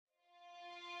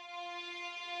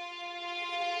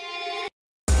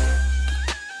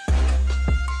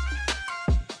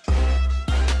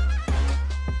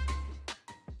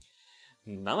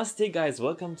Namaste guys,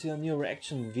 welcome to a new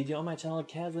reaction video on my channel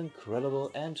Kaz Incredible,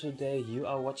 and today you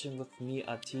are watching with me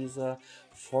a teaser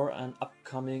for an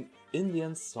upcoming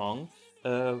Indian song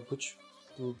which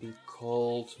will be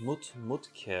called Mut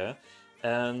Mutke.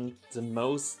 And the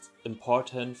most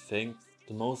important thing,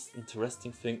 the most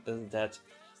interesting thing is that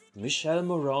Michele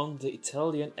Morrone, the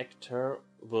Italian actor,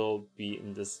 will be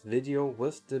in this video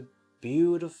with the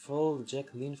beautiful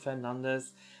Jacqueline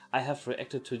Fernandez. I have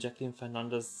reacted to Jacqueline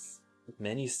Fernandez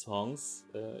many songs.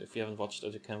 If you haven't watched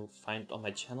it, you can find it on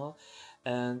my channel.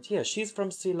 And yeah, she's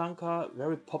from Sri Lanka,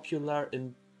 very popular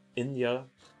in India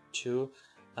too.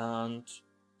 And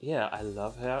yeah, I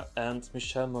love her. And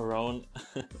Michele Morrone,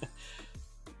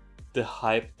 the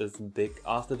hype is big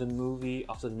after the movie,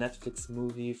 after the Netflix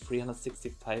movie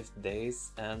 365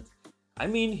 Days. And I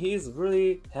mean, he's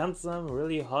really handsome,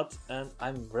 really hot, and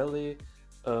I'm really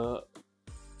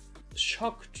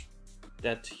shocked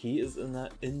that he is in an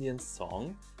Indian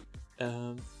song.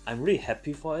 I'm really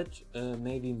happy for it.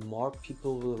 Maybe more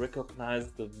people will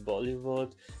recognize the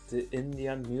Bollywood, the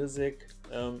Indian music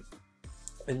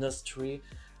industry,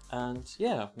 and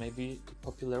yeah, maybe the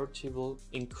popularity will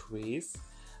increase.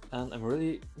 And I'm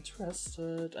really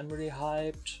interested, I'm really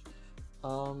hyped.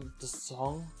 The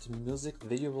song, the music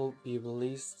video will be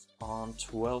released on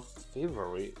 12th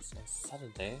February, it's on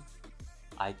Saturday.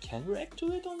 I can react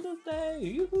to it on this day,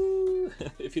 yoo-hoo!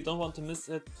 If you don't want to miss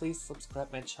it, please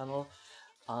subscribe my channel.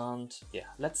 And yeah,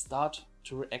 let's start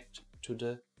to react to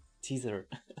the teaser.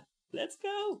 Let's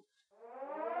go!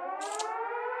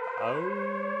 Oh.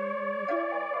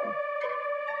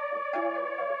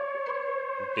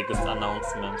 Biggest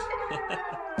announcement.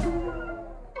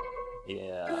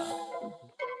 Yeah.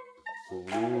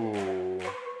 Ooh.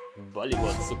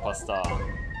 Bollywood superstar.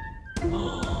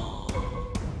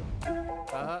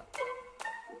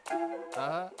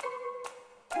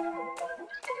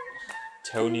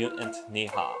 Tony and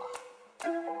Neha.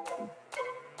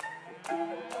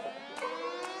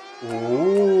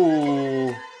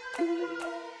 Ooh.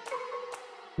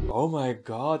 Oh my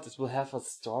god, it will have a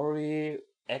story,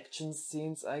 action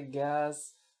scenes, I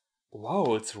guess.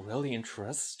 Wow, it's really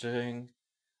interesting.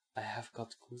 I have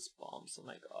got goosebumps, oh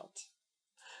my god.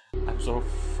 I'm so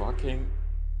fucking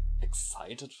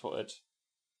excited for it.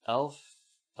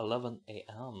 11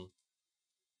 AM.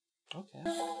 Okay,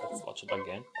 let's watch it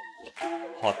again.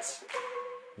 Hot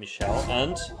Michele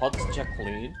and hot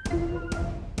Jacqueline.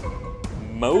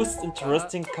 Most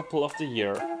interesting couple of the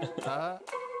year.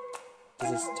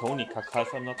 This is Tony Kakkar,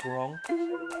 if I'm not wrong.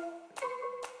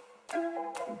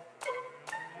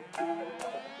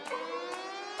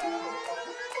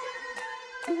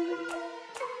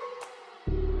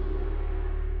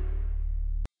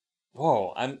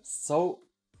 Whoa, I'm so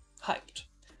hyped.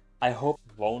 I hope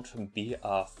it won't be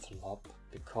a flop,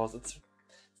 because it's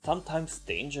sometimes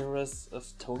dangerous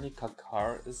if Tony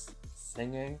Kakkar is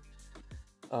singing.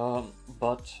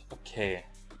 But okay,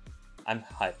 I'm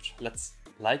hyped. Let's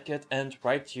like it and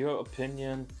write your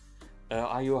opinion.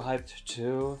 Are you hyped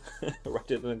too?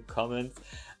 Write it in the comments.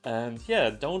 And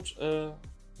yeah, don't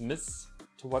miss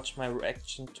to watch my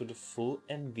reaction to the full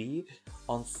MV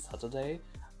on Saturday.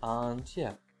 And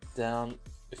yeah, then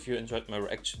if you enjoyed my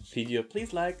reaction video,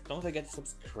 please like, don't forget to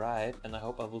subscribe, and I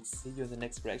hope I will see you in the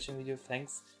next reaction video.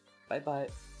 Thanks, bye bye.